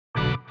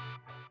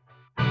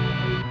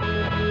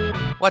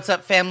What's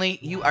up, family?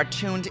 You are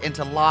tuned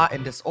into Law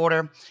and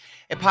Disorder,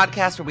 a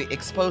podcast where we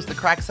expose the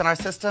cracks in our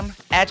system,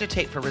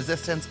 agitate for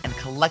resistance, and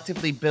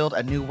collectively build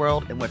a new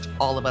world in which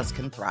all of us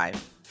can thrive.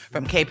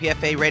 From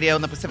KPFA Radio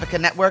and the Pacifica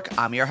Network,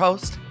 I'm your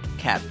host,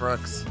 Kat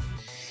Brooks.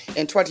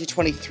 In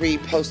 2023,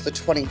 post the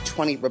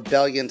 2020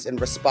 rebellions in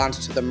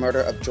response to the murder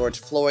of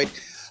George Floyd,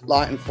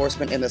 law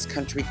enforcement in this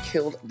country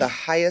killed the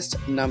highest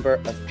number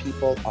of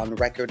people on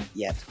record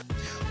yet,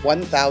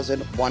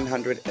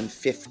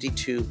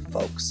 1,152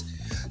 folks.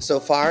 So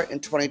far in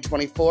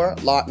 2024,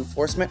 law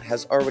enforcement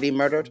has already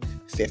murdered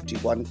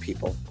 51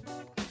 people.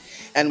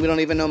 And we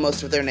don't even know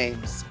most of their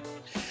names.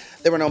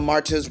 There were no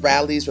marches,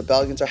 rallies,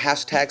 rebellions, or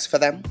hashtags for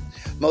them.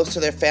 Most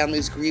of their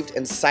families grieved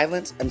in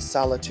silence and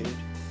solitude.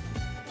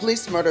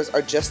 Police murders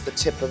are just the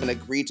tip of an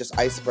egregious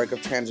iceberg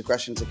of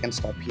transgressions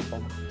against our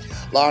people.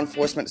 Law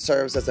enforcement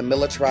serves as a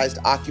militarized,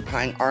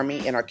 occupying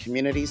army in our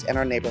communities and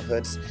our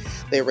neighborhoods.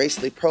 They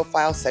racially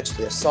profile,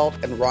 sexually assault,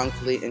 and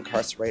wrongfully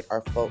incarcerate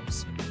our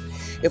folks.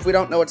 If we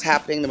don't know what's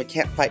happening, then we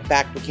can't fight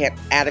back. We can't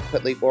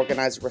adequately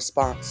organize a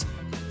response.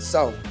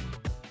 So,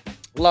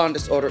 Law and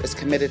Disorder is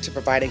committed to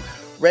providing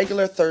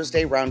regular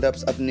Thursday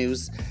roundups of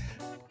news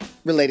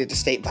related to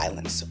state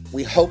violence.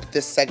 We hope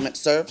this segment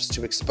serves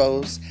to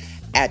expose,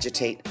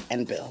 agitate,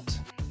 and build.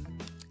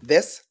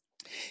 This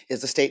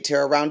is the State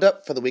Terror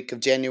Roundup for the week of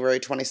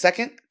January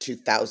 22nd,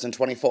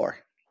 2024.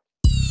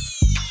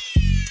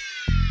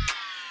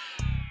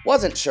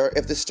 Wasn't sure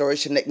if this story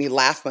should make me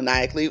laugh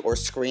maniacally or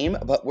scream,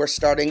 but we're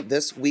starting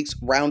this week's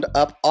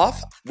roundup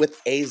off with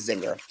a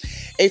zinger.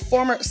 A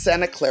former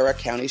Santa Clara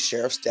County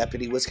Sheriff's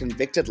deputy was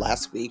convicted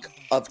last week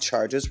of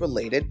charges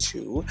related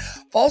to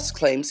false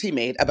claims he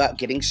made about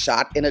getting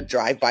shot in a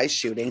drive-by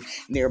shooting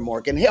near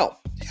Morgan Hill.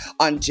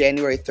 On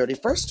January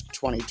 31st,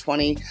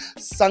 2020,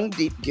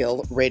 Sungdeep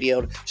Gill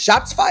radioed,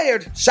 "Shots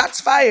fired! Shots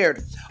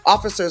fired!"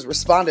 Officers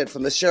responded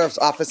from the sheriff's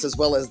office as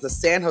well as the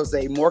San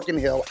Jose, Morgan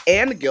Hill,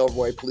 and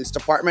Gilroy police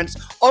departments.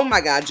 Oh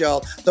my God,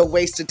 y'all, the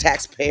wasted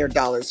taxpayer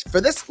dollars for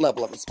this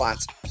level of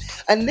response.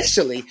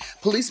 Initially,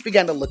 police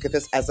began to look at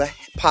this as a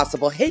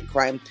possible hate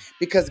crime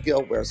because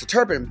Gill wears a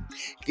turban.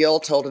 Gill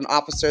told an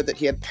officer that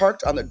he had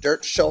parked on the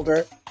dirt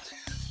shoulder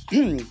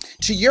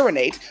to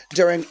urinate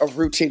during a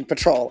routine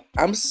patrol.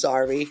 I'm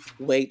sorry,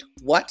 wait,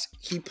 what?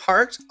 He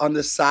parked on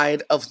the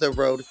side of the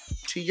road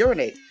to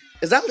urinate.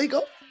 Is that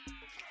legal?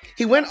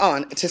 He went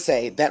on to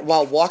say that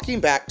while walking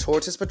back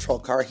towards his patrol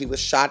car, he was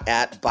shot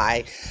at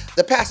by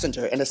the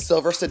passenger in a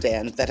silver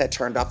sedan that had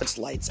turned off its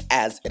lights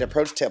as it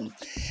approached him.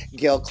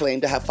 Gill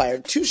claimed to have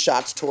fired 2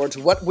 shots towards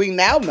what we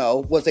now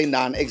know was a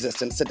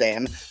non-existent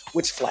sedan,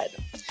 which fled.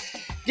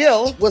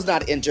 Gill was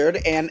not injured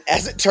and,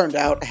 as it turned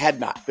out, had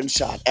not been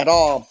shot at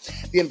all.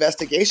 The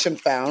investigation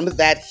found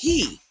that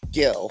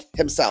Gill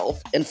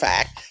himself, in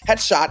fact, had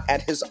shot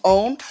at his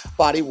own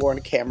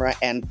body-worn camera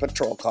and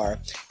patrol car.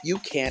 You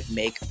can't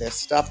make this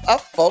stuff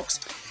up, folks.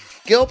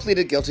 Gill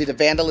pleaded guilty to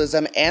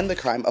vandalism and the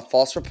crime of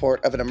false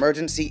report of an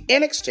emergency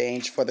in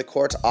exchange for the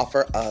court's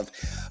offer of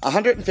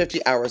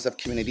 150 hours of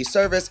community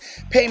service,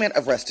 payment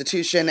of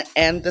restitution,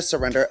 and the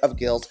surrender of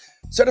Gill's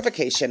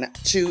certification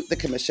to the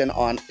Commission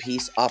on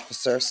Peace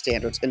Officer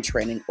Standards and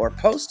Training, or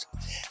POST.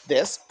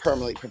 This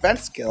permanently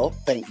prevents Gill,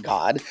 thank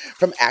God,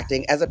 from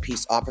acting as a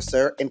peace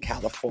officer in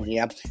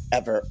California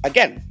ever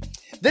again.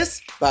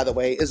 This, by the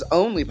way, is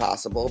only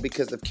possible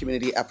because of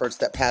community efforts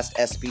that passed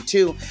SB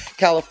 2,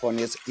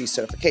 California's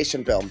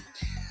decertification bill.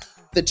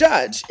 The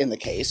judge, in the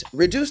case,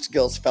 reduced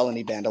Gill's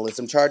felony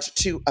vandalism charge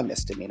to a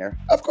misdemeanor.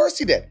 Of course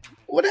he did.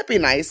 Wouldn't it be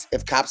nice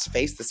if cops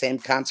faced the same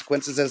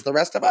consequences as the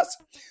rest of us?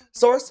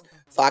 Source,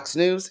 Fox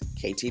News,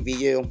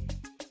 KTVU.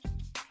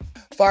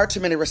 Far too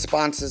many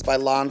responses by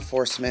law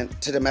enforcement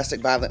to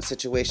domestic violence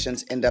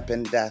situations end up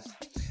in death.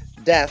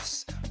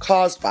 Deaths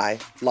caused by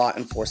law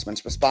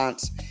enforcement's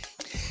response.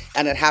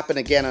 And it happened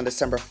again on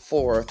December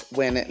 4th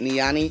when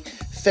Niani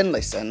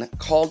Finlayson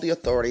called the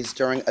authorities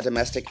during a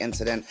domestic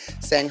incident,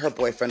 saying her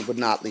boyfriend would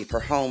not leave her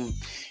home.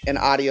 In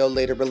audio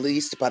later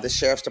released by the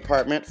Sheriff's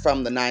Department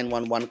from the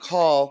 911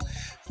 call,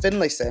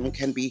 Finlayson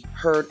can be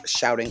heard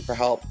shouting for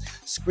help,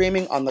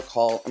 screaming on the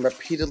call, and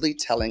repeatedly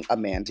telling a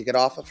man to get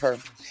off of her.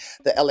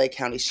 The LA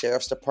County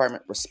Sheriff's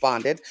Department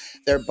responded.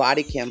 Their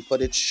body cam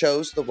footage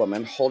shows the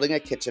woman holding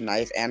a kitchen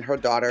knife and her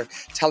daughter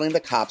telling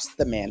the cops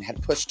the man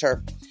had pushed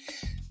her.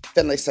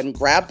 Finlayson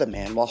grabbed the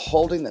man while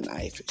holding the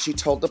knife. She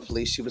told the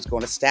police she was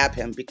going to stab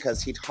him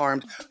because he'd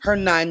harmed her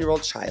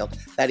 9-year-old child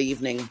that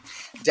evening.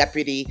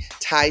 Deputy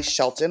Ty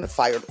Shelton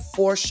fired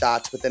 4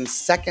 shots within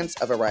seconds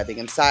of arriving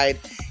inside,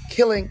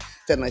 killing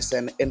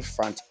Finlayson in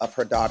front of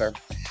her daughter.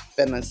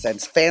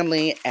 Finlayson's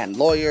family and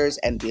lawyers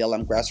and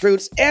BLM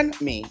grassroots,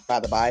 and me, by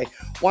the by,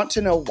 want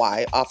to know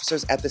why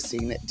officers at the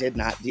scene did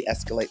not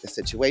de-escalate the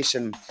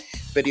situation.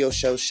 Video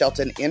shows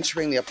Shelton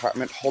entering the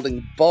apartment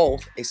holding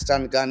both a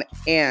stun gun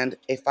and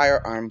a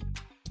firearm.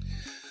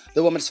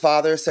 The woman's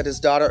father said his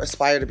daughter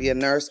aspired to be a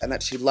nurse and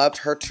that she loved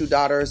her 2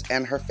 daughters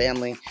and her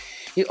family.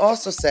 He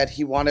also said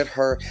he wanted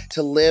her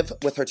to live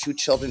with her 2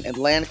 children in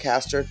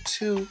Lancaster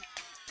to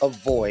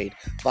avoid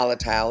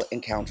volatile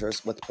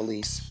encounters with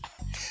police.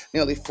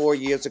 Nearly 4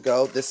 years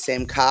ago, this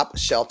same cop,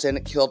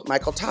 Shelton, killed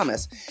Michael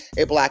Thomas,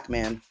 a black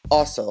man,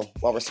 also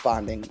while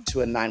responding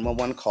to a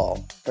 911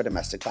 call for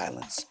domestic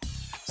violence.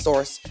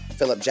 Source,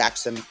 Philip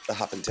Jackson, The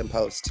Huffington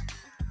Post.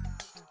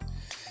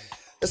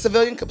 The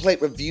Civilian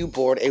Complaint Review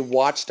Board, a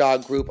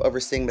watchdog group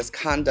overseeing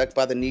misconduct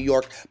by the New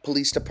York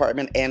Police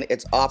Department and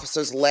its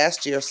officers,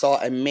 last year saw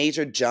a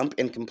major jump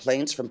in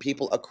complaints from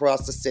people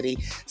across the city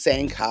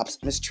saying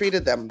cops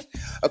mistreated them.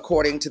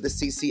 According to the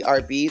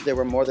CCRB, there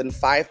were more than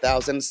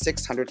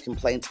 5,600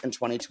 complaints in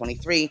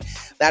 2023.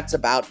 That's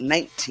about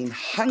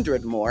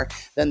 1,900 more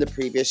than the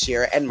previous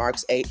year and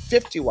marks a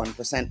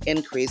 51%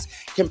 increase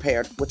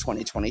compared with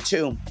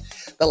 2022.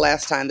 The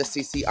last time the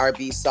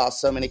CCRB saw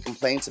so many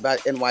complaints about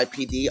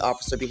NYPD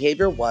officer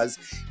behavior was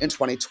in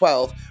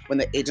 2012, when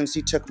the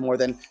agency took more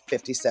than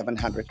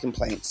 5,700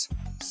 complaints.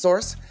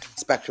 Source,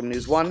 Spectrum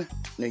News 1,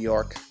 New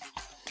York.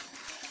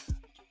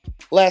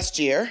 Last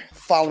year,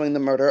 following the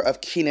murder of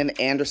Keenan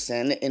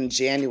Anderson in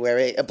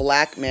January, a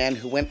black man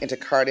who went into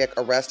cardiac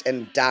arrest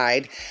and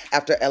died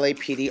after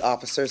LAPD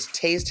officers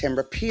tased him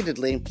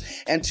repeatedly,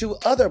 and 2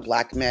 other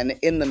black men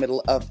in the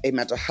middle of a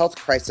mental health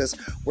crisis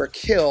were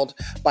killed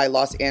by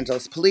Los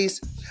Angeles police.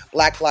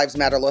 Black Lives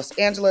Matter Los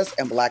Angeles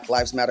and Black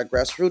Lives Matter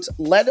Grassroots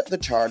led the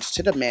charge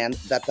to demand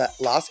that the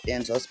Los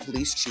Angeles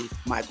Police Chief,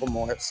 Michael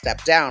Moore,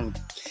 step down.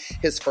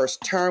 His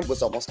first term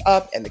was almost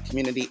up, and the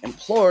community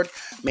implored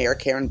Mayor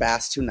Karen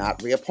Bass to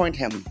not reappoint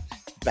him.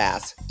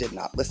 Bass did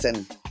not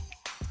listen.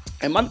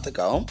 A month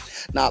ago,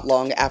 not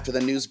long after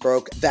the news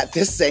broke that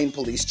this same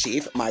police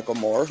chief, Michael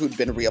Moore, who'd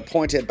been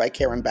reappointed by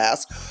Karen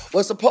Bass,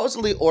 was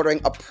supposedly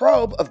ordering a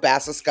probe of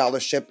Bass's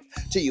scholarship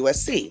to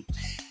USC.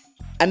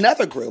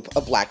 Another group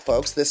of black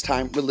folks, this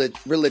time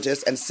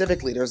religious and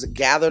civic leaders,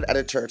 gathered at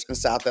a church in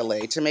South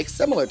LA to make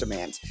similar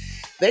demands.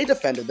 They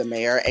defended the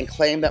mayor and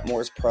claimed that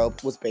Moore's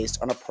probe was based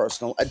on a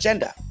personal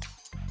agenda.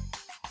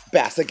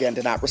 Bass again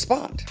did not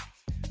respond.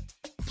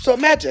 So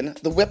imagine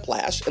the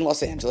whiplash in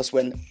Los Angeles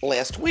when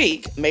last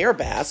week, Mayor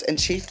Bass and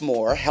Chief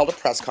Moore held a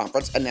press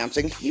conference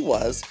announcing he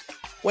was,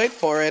 wait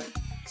for it,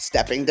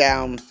 stepping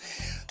down.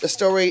 The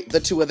story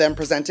the two of them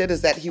presented is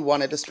that he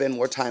wanted to spend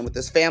more time with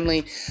his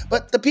family,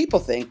 but the people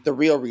think the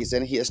real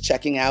reason he is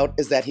checking out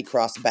is that he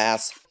crossed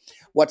Bass.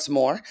 What's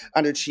more,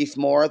 under Chief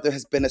Moore, there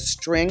has been a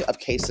string of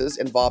cases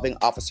involving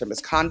officer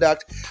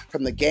misconduct,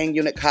 from the gang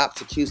unit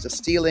cops accused of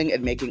stealing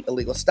and making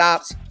illegal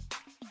stops,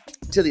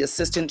 to the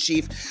assistant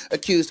chief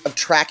accused of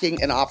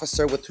tracking an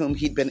officer with whom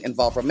he'd been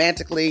involved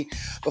romantically.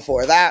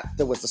 Before that,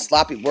 there was the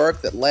sloppy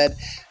work that led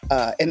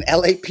an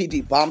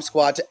LAPD bomb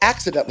squad to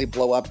accidentally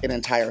blow up an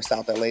entire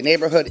South LA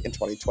neighborhood in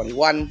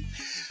 2021.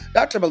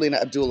 Dr. Melina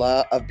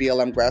Abdullah of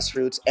BLM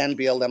Grassroots and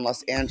BLM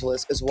Los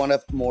Angeles is one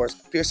of Moore's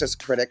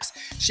fiercest critics.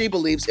 She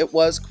believes it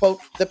was, quote,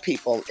 the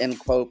people, end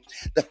quote,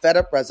 the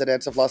fed-up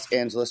residents of Los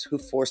Angeles who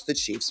forced the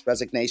chief's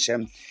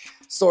resignation.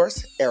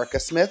 Source, Erica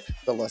Smith,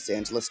 The Los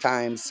Angeles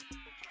Times.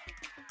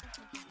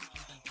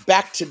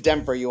 Back to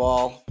Denver, you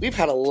all. We've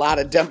had a lot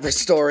of Denver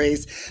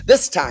stories.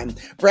 This time,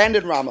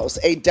 Brandon Ramos,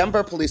 a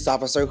Denver police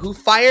officer who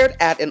fired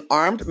at an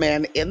armed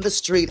man in the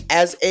street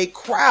as a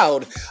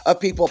crowd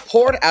of people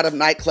poured out of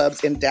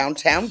nightclubs in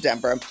downtown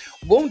Denver,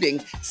 wounding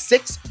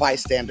 6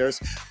 bystanders,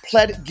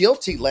 pled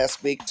guilty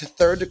last week to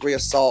third-degree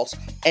assault,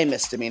 a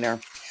misdemeanor.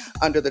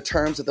 Under the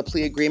terms of the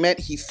plea agreement,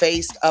 he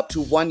faced up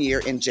to 1 year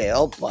in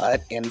jail,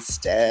 but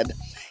instead,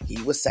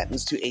 he was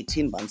sentenced to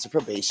 18 months of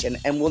probation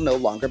and will no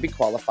longer be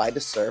qualified to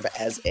serve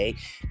as a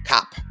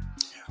cop.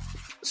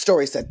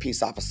 Story said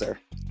peace officer,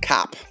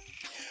 cop.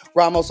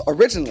 Ramos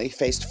originally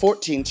faced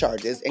 14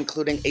 charges,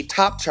 including a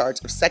top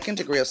charge of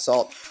second-degree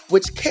assault,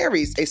 which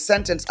carries a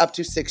sentence up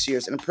to 6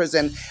 years in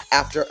prison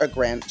after a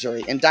grand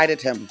jury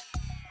indicted him.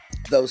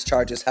 Those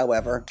charges,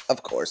 however,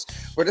 of course,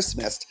 were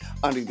dismissed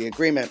under the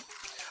agreement.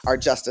 Our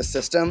justice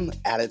system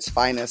at its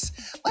finest.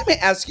 Let me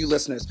ask you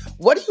listeners,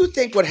 what do you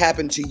think would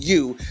happen to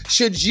you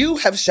should you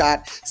have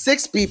shot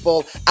 6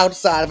 people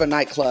outside of a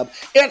nightclub?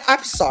 And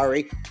I'm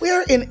sorry,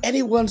 where in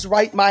anyone's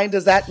right mind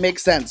does that make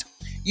sense?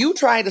 You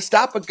trying to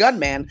stop a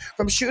gunman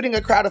from shooting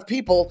a crowd of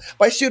people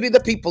by shooting the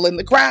people in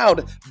the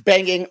crowd,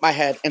 banging my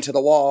head into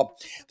the wall.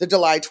 The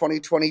July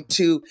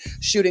 2022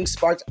 shooting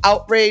sparked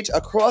outrage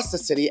across the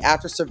city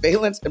after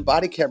surveillance and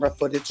body camera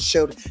footage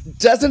showed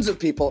dozens of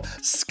people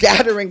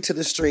scattering to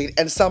the street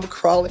and some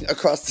crawling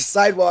across the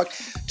sidewalk,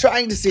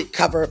 trying to seek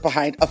cover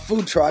behind a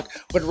food truck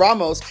when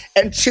Ramos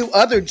and 2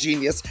 other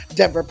genius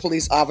Denver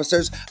police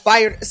officers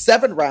fired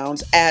 7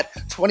 rounds at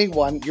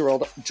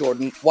 21-year-old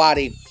Jordan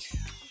Waddy.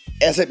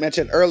 As I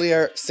mentioned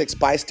earlier, 6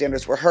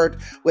 bystanders were hurt,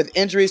 with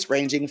injuries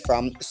ranging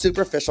from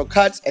superficial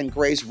cuts and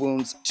grazed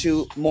wounds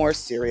to more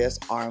serious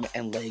arm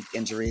and leg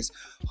injuries,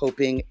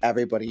 hoping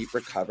everybody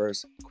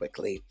recovers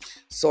quickly.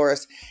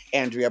 Source,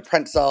 Andrea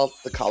Prentzel,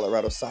 The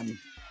Colorado Sun.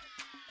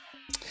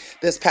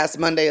 This past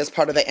Monday, as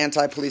part of the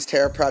Anti-Police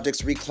Terror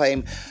Project's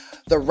Reclaim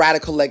The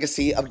radical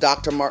legacy of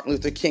Dr. Martin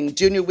Luther King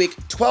Jr. Week,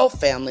 12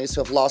 families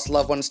who have lost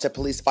loved ones to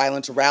police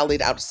violence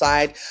rallied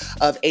outside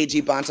of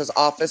A.G. Bonta's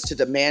office to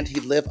demand he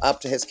live up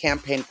to his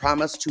campaign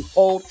promise to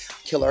hold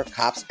killer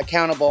cops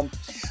accountable.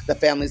 The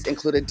families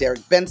included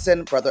Derek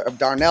Benson, brother of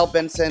Darnell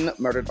Benson,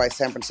 murdered by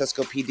San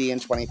Francisco PD in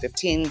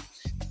 2015,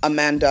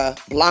 Amanda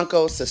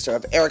Blanco, sister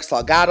of Eric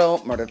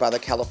Salgado, murdered by the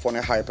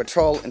California Highway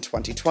Patrol in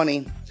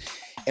 2020.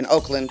 In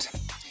Oakland,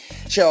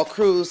 Cheryl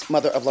Cruz,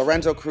 mother of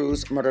Lorenzo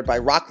Cruz, murdered by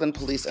Rockland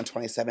police in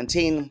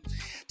 2017.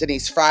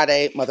 Denise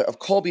Friday, mother of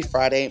Colby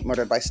Friday,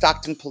 murdered by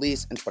Stockton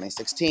police in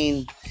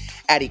 2016.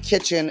 Addie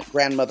Kitchen,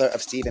 grandmother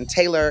of Stephen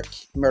Taylor,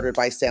 murdered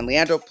by San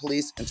Leandro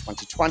police in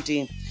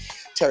 2020.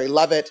 Terry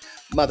Lovett,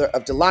 mother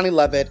of Delani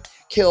Lovett,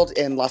 killed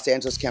in Los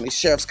Angeles County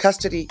Sheriff's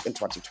custody in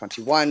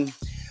 2021.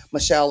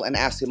 Michelle and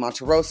Ashley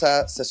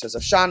Monterosa, sisters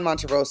of Sean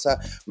Monterosa,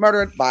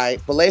 murdered by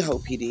Vallejo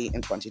PD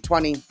in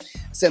 2020.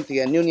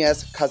 Cynthia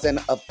Nunez, cousin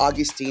of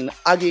Augustine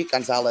Agui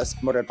Gonzalez,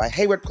 murdered by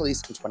Hayward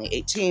Police in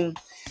 2018.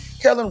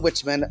 Carolyn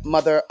Wichman,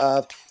 mother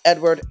of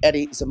Edward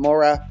Eddie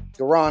Zamora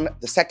Garon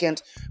II,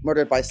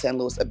 murdered by San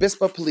Luis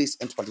Obispo Police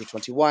in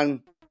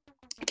 2021.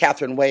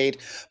 Catherine Wade,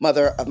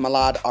 mother of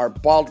Malad R.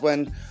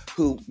 Baldwin,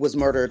 who was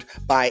murdered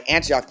by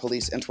Antioch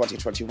Police in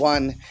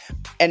 2021,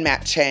 and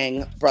Matt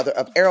Chang, brother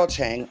of Errol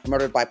Chang,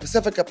 murdered by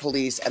Pacifica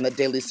Police and the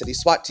Daly City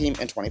SWAT team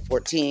in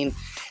 2014,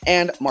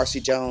 and Marcy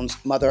Jones,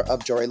 mother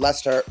of Jory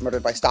Lester,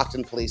 murdered by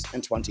Stockton Police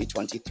in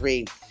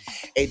 2023.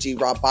 AG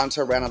Rob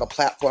Bonta ran on a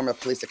platform of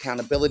police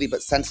accountability,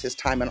 but since his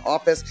time in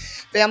office,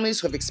 families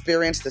who have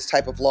experienced this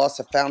type of loss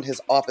have found his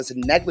office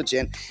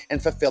negligent in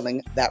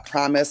fulfilling that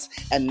promise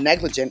and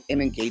negligent in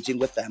engaging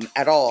with them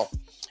at all.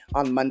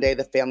 On Monday,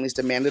 the families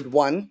demanded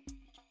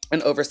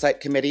an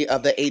oversight committee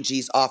of the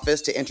AG's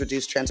office to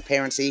introduce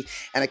transparency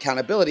and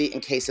accountability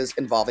in cases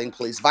involving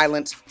police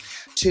violence.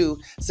 2,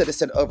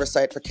 citizen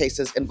oversight for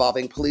cases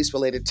involving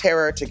police-related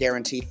terror to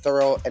guarantee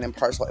thorough and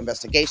impartial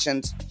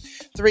investigations.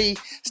 3,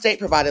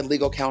 state-provided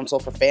legal counsel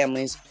for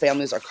families.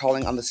 Families are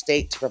calling on the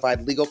state to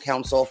provide legal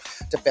counsel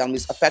to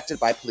families affected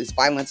by police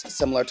violence,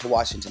 similar to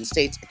Washington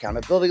State's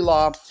accountability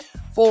law.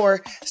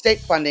 4, state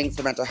funding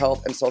for mental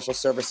health and social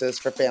services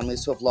for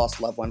families who have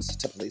lost loved ones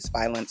to police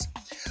violence.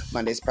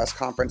 Monday's press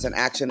conference in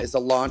action is the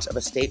launch of a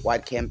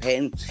statewide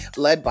campaign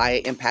led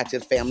by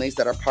impacted families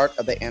that are part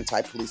of the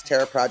Anti-Police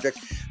Terror Project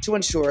to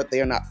ensure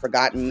they are not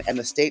forgotten and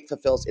the state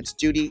fulfills its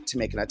duty to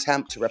make an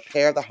attempt to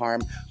repair the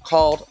harm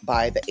caused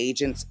by the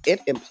agents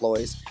it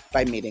employs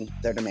by meeting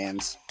their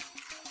demands.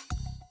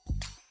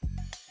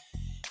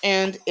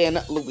 And in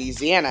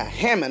Louisiana,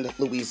 Hammond,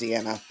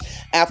 Louisiana,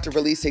 after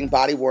releasing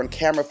body-worn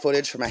camera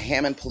footage from a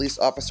Hammond police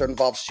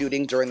officer-involved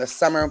shooting during the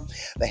summer,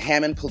 the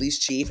Hammond police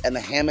chief and the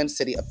Hammond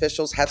city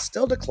officials have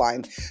still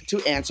declined to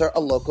answer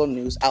a local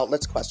news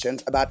outlet's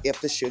questions about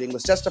if the shooting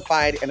was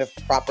justified and if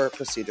proper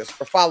procedures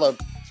were followed.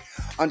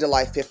 On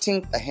July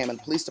 15th, the Hammond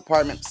Police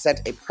Department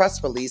sent a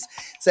press release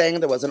saying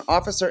there was an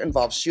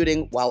officer-involved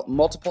shooting while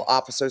multiple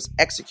officers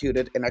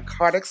executed a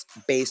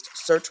narcotics-based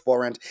search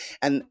warrant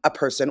and a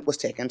person was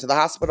taken to the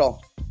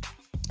hospital.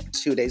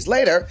 2 days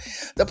later,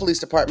 the police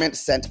department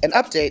sent an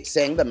update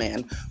saying the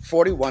man,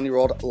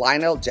 41-year-old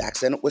Lionel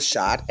Jackson, was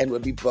shot and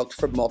would be booked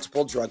for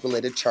multiple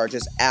drug-related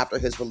charges after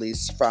his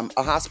release from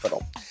a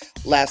hospital.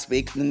 Last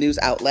week, the news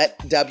outlet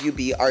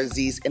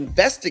WBRZ's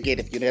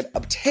investigative unit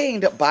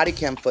obtained body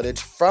cam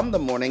footage from the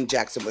morning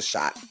Jackson was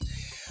shot.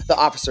 The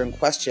officer in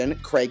question,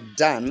 Craig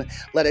Dunn,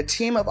 led a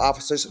team of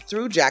officers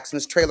through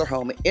Jackson's trailer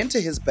home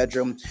into his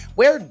bedroom,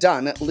 where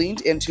Dunn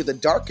leaned into the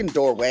darkened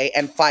doorway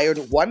and fired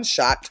one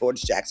shot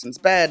towards Jackson's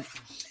bed.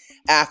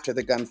 After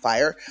the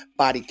gunfire,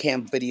 body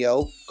cam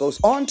video goes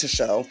on to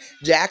show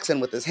Jackson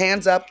with his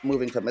hands up,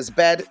 moving from his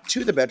bed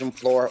to the bedroom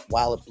floor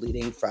while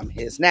bleeding from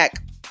his neck.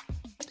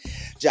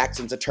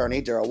 Jackson's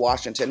attorney, Darrell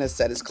Washington, has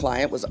said his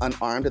client was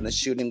unarmed and the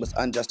shooting was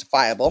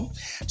unjustifiable.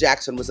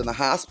 Jackson was in the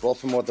hospital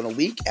for more than a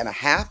week and a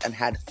half and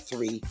had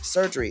 3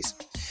 surgeries.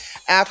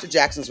 After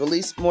Jackson's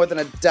release, more than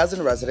a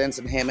dozen residents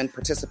in Hammond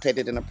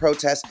participated in a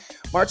protest,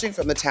 marching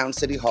from the town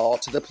city hall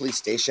to the police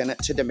station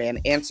to demand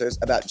answers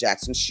about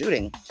Jackson's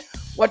shooting.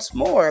 What's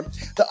more,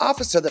 the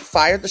officer that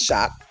fired the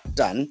shot,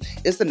 Dunn,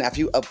 is the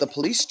nephew of the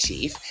police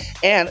chief,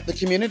 and the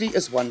community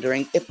is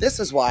wondering if this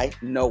is why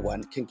no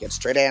one can get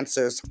straight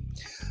answers.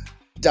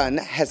 Dunn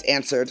has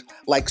answered,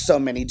 like so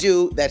many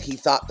do, that he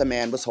thought the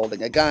man was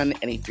holding a gun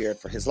and he feared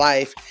for his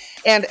life.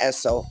 And as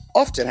so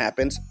often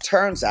happens,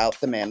 turns out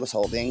the man was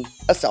holding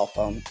a cell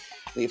phone.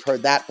 We've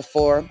heard that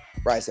before.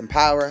 Rise in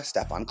Power,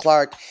 Stephon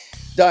Clark.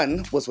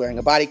 Dunn was wearing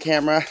a body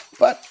camera,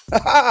 but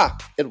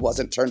it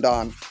wasn't turned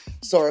on.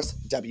 Source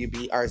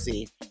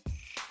WBRZ.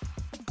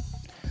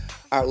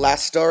 Our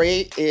last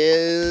story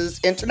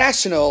is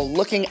international,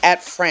 looking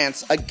at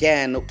France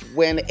again,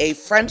 when a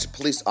French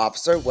police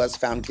officer was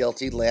found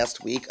guilty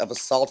last week of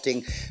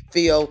assaulting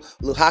Theo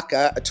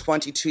Luhaka, a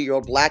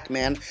 22-year-old black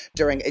man,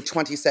 during a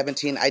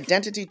 2017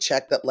 identity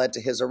check that led to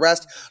his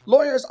arrest.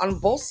 Lawyers on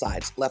both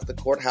sides left the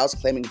courthouse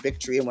claiming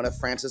victory in one of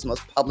France's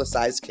most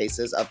publicized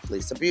cases of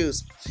police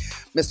abuse.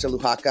 Mr.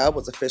 Luhaka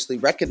was officially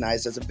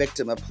recognized as a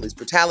victim of police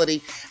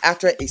brutality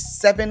after a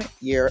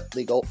 7-year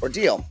legal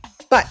ordeal.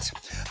 But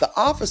the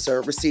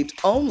officer received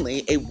only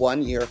a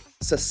 1-year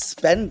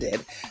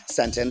suspended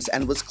sentence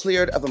and was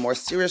cleared of a more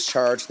serious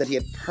charge that he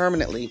had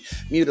permanently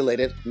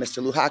mutilated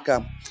Mr.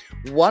 Luhaka.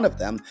 One of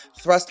them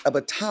thrust a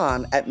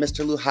baton at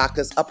Mr.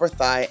 Luhaka's upper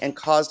thigh and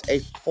caused a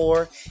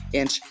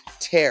 4-inch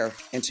tear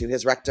into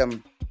his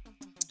rectum.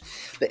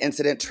 The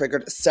incident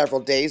triggered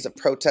several days of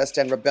protest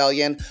and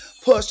rebellion,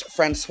 pushed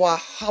Francois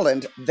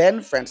Hollande,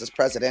 then France's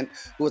president,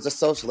 who was a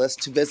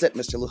socialist, to visit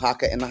Mr.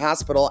 Luhaka in the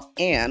hospital,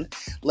 and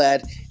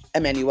led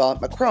Emmanuel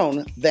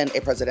Macron, then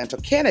a presidential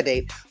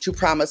candidate, to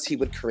promise he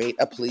would create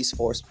a police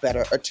force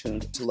better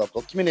attuned to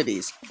local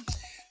communities.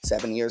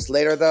 7 years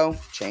later, though,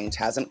 change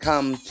hasn't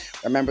come.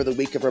 Remember the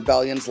week of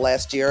rebellions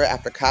last year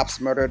after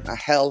cops murdered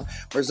Nahel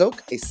Merzouk,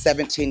 a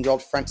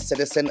 17-year-old French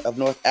citizen of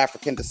North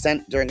African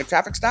descent, during a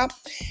traffic stop?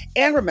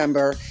 And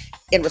remember,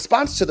 in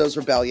response to those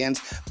rebellions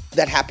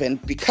that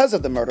happened because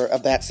of the murder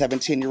of that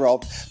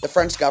 17-year-old, the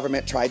French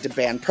government tried to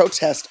ban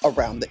protest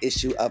around the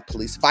issue of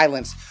police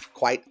violence.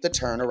 Quite the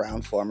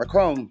turnaround for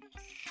Macron.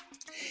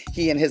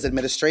 He and his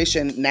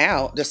administration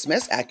now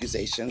dismiss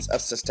accusations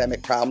of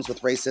systemic problems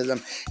with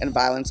racism and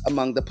violence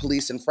among the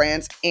police in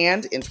France,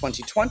 and in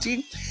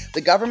 2020,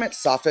 the government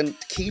softened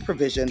key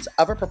provisions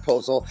of a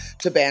proposal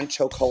to ban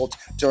chokeholds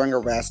during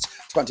arrest.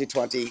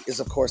 2020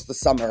 is, of course, the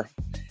summer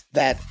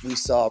that we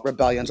saw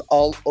rebellions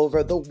all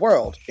over the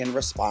world in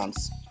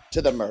response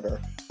to the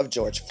murder of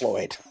George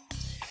Floyd.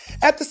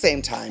 At the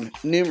same time,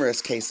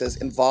 numerous cases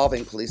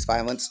involving police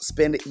violence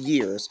spend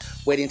years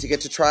waiting to get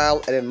to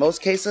trial, and in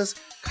most cases,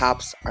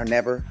 cops are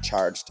never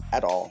charged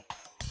at all.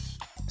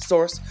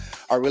 Source: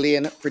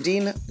 Aurélien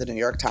Fredin, The New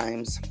York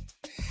Times.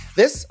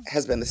 This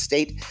has been the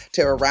State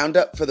Terror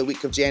Roundup for the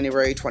week of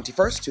January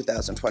 21st,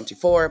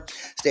 2024.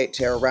 State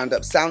Terror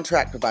Roundup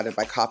soundtrack provided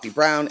by Coffee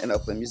Brown, an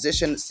Oakland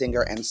musician,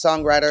 singer, and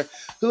songwriter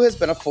who has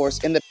been a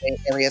force in the Bay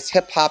Area's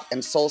hip-hop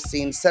and soul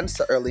scene since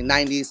the early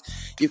 90s.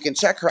 You can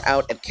check her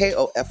out at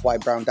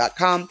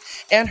kofybrown.com,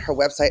 and her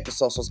website and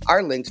socials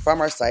are linked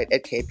from our site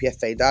at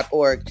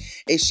kpfa.org.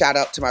 A shout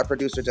out to my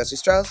producer, Jesse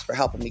Strauss, for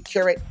helping me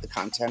curate the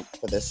content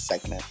for this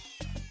segment.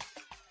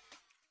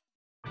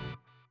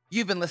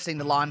 You've been listening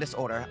to Law and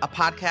Disorder, a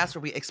podcast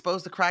where we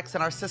expose the cracks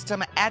in our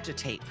system,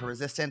 agitate for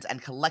resistance,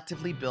 and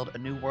collectively build a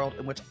new world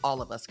in which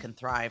all of us can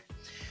thrive.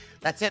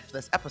 That's it for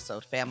this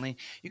episode, family.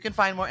 You can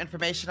find more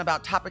information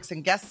about topics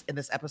and guests in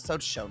this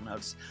episode's show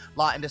notes.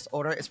 Law and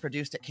Disorder is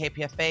produced at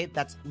KPFA,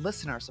 that's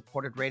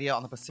listener-supported radio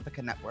on the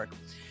Pacifica Network.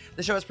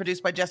 The show is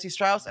produced by Jesse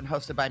Strauss and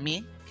hosted by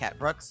me, Kat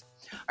Brooks.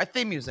 Our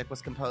theme music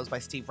was composed by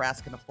Steve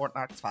Raskin of Fort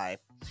Knox 5.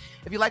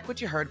 If you like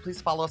what you heard,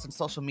 please follow us on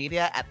social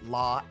media at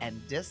Law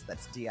and Dis,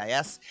 that's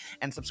D-I-S,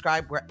 and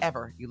subscribe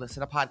wherever you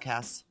listen to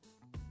podcasts.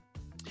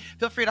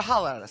 Feel free to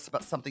holler at us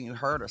about something you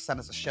heard or send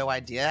us a show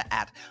idea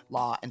at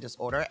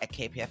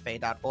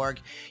lawanddisorder@kpfa.org.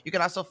 You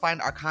can also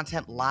find our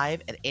content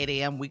live at 8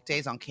 a.m.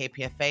 weekdays on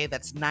KPFA.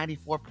 That's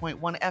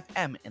 94.1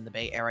 FM in the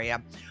Bay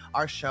Area.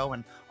 Our show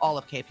and all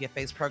of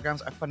KPFA's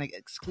programs are funded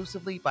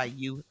exclusively by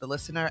you, the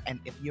listener. And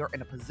if you're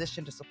in a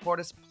position to support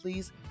us,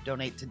 please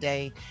donate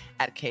today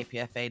at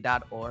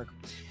kpfa.org.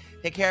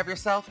 Take care of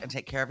yourself and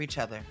take care of each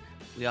other.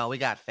 We all we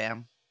got,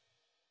 fam.